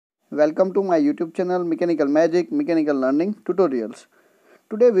Welcome to my YouTube channel Mechanical Magic Mechanical Learning Tutorials.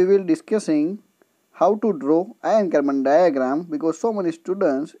 Today we will discussing how to draw iron carbon diagram because so many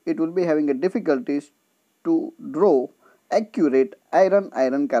students it will be having a difficulties to draw accurate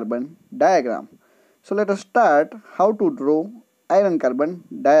iron carbon diagram. So let us start how to draw iron carbon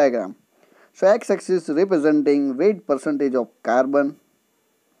diagram. So x-axis representing weight percentage of carbon,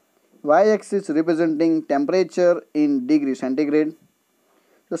 y-axis representing temperature in degree centigrade.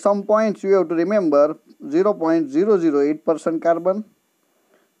 So some points you have to remember: 0.008% carbon,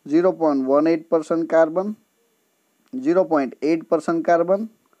 0.18% carbon, 0.8% carbon,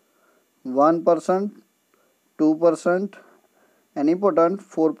 1%, 2%, and important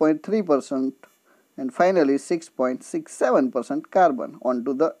 4.3%, and finally 6.67% carbon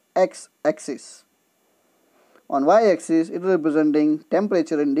onto the x-axis. On y-axis it is representing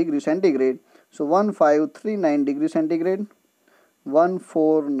temperature in degree centigrade. So 1539 degree centigrade,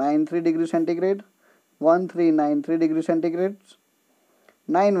 1493 degree centigrade, 1393 degree centigrade,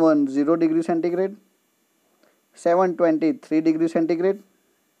 910 degree centigrade, 723 degree centigrade,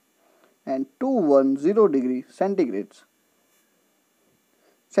 and 210 degree centigrades.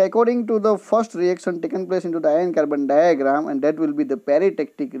 So according to the first reaction taken place into the iron carbon diagram, and that will be the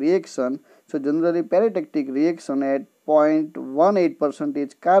peritectic reaction. So generally peritectic reaction at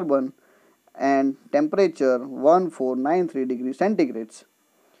 0.18% carbon and temperature 1493 degree centigrades.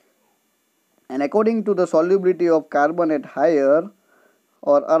 And according to the solubility of carbon at higher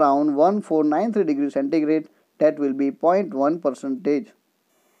or around 1493 degree centigrade, that will be 0.1%.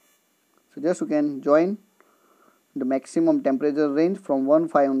 So just you can join the maximum temperature range from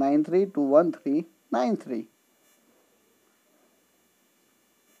 1593 to 1393.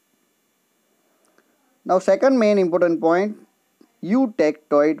 Now second main important point,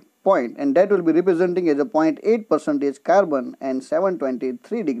 EUTECTOID point, and that will be representing as a 0.8% carbon and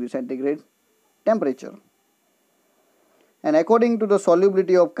 723 degree centigrade temperature. And according to the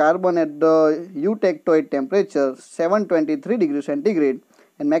solubility of carbon at the EUTECTOID temperature 723 degree centigrade,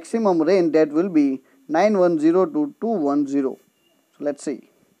 and maximum range that will be 910 to 210. So let's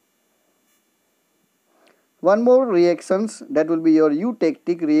see. One more reactions, that will be your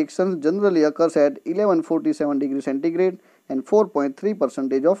eutectic reactions, generally occurs at 1147 degree centigrade and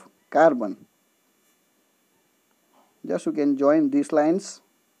 4.3% of carbon. Just you can join these lines.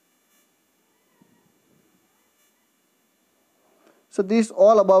 So this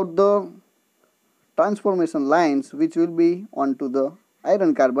all about the transformation lines which will be onto the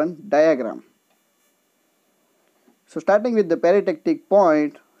iron carbon diagram. So starting with the peritectic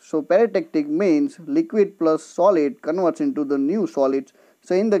point, so peritectic means liquid plus solid converts into the new solids.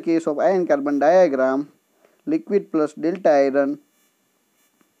 So in the case of iron carbon diagram, liquid plus delta iron.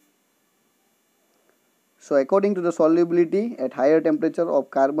 So according to the solubility at higher temperature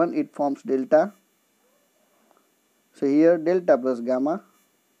of carbon, it forms delta. So here delta plus gamma.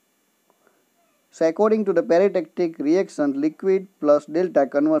 So according to the peritectic reaction, liquid plus delta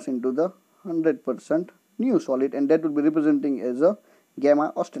converts into the 100% new solid, and that will be representing as a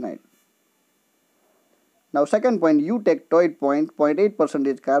gamma austenite. Now second point, EUTECTOID point,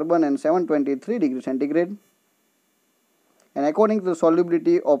 0.8% carbon and 723 degree centigrade. And according to the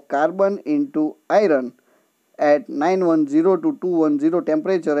solubility of carbon into iron at 910 to 210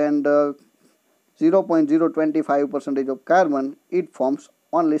 temperature and 0.025% of carbon, it forms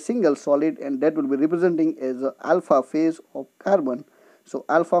only single solid, and that will be representing as a alpha phase of carbon. So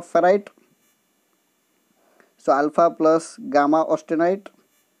alpha ferrite, so alpha plus gamma austenite.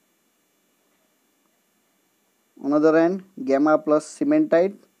 Another end, gamma plus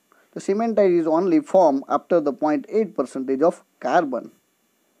cementite. The cementite is only formed after the 0.8% of carbon.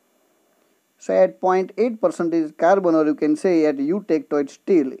 So at 0.8% carbon, or you can say at eutectoid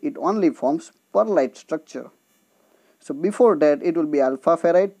steel, it only forms pearlite structure. So before that it will be alpha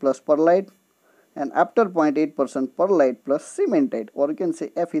ferrite plus pearlite, and after 0.8% pearlite plus cementite, or you can say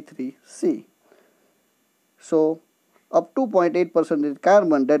Fe3C. So up to 0.8%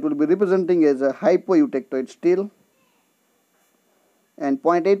 carbon, that will be representing as a hypoeutectoid steel, and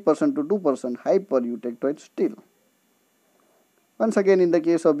 0.8% to 2% hypereutectoid steel. Once again, in the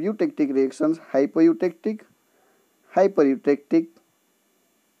case of eutectic reactions, hypoeutectic, hypereutectic.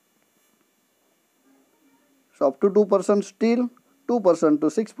 So up to 2% steel, 2% to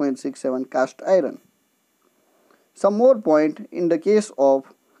 6.67 cast iron. Some more point in the case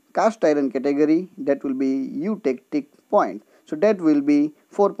of cast iron category, that will be eutectic point. So that will be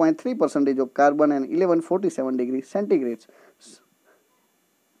 4.3% of carbon and 1147 degree centigrades.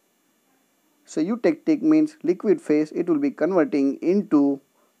 So eutectic means liquid phase, it will be converting into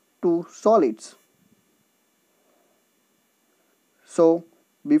two solids. So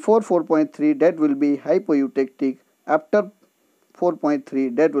Before 4.3 that will be hypoeutectic, after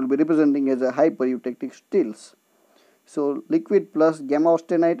 4.3 that will be representing as a hypereutectic stills. So liquid plus gamma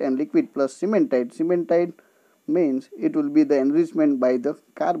austenite and liquid plus cementite. Cementite means it will be the enrichment by the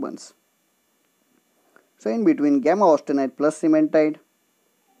carbons. So in between gamma austenite plus cementite,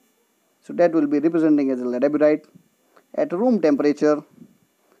 so that will be representing as a ladabirite. At room temperature,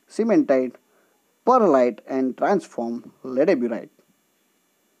 cementite perlite and transform ladabirite.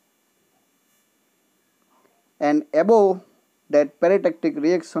 And above that peritectic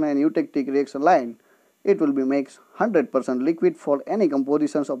reaction and eutectic reaction line, it will be makes 100% liquid for any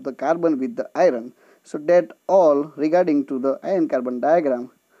compositions of the carbon with the iron. So that all regarding to the iron carbon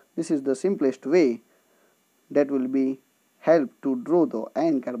diagram, this is the simplest way that will be help to draw the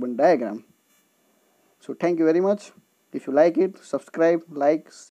iron carbon diagram. So thank you very much. If you like it, subscribe, like.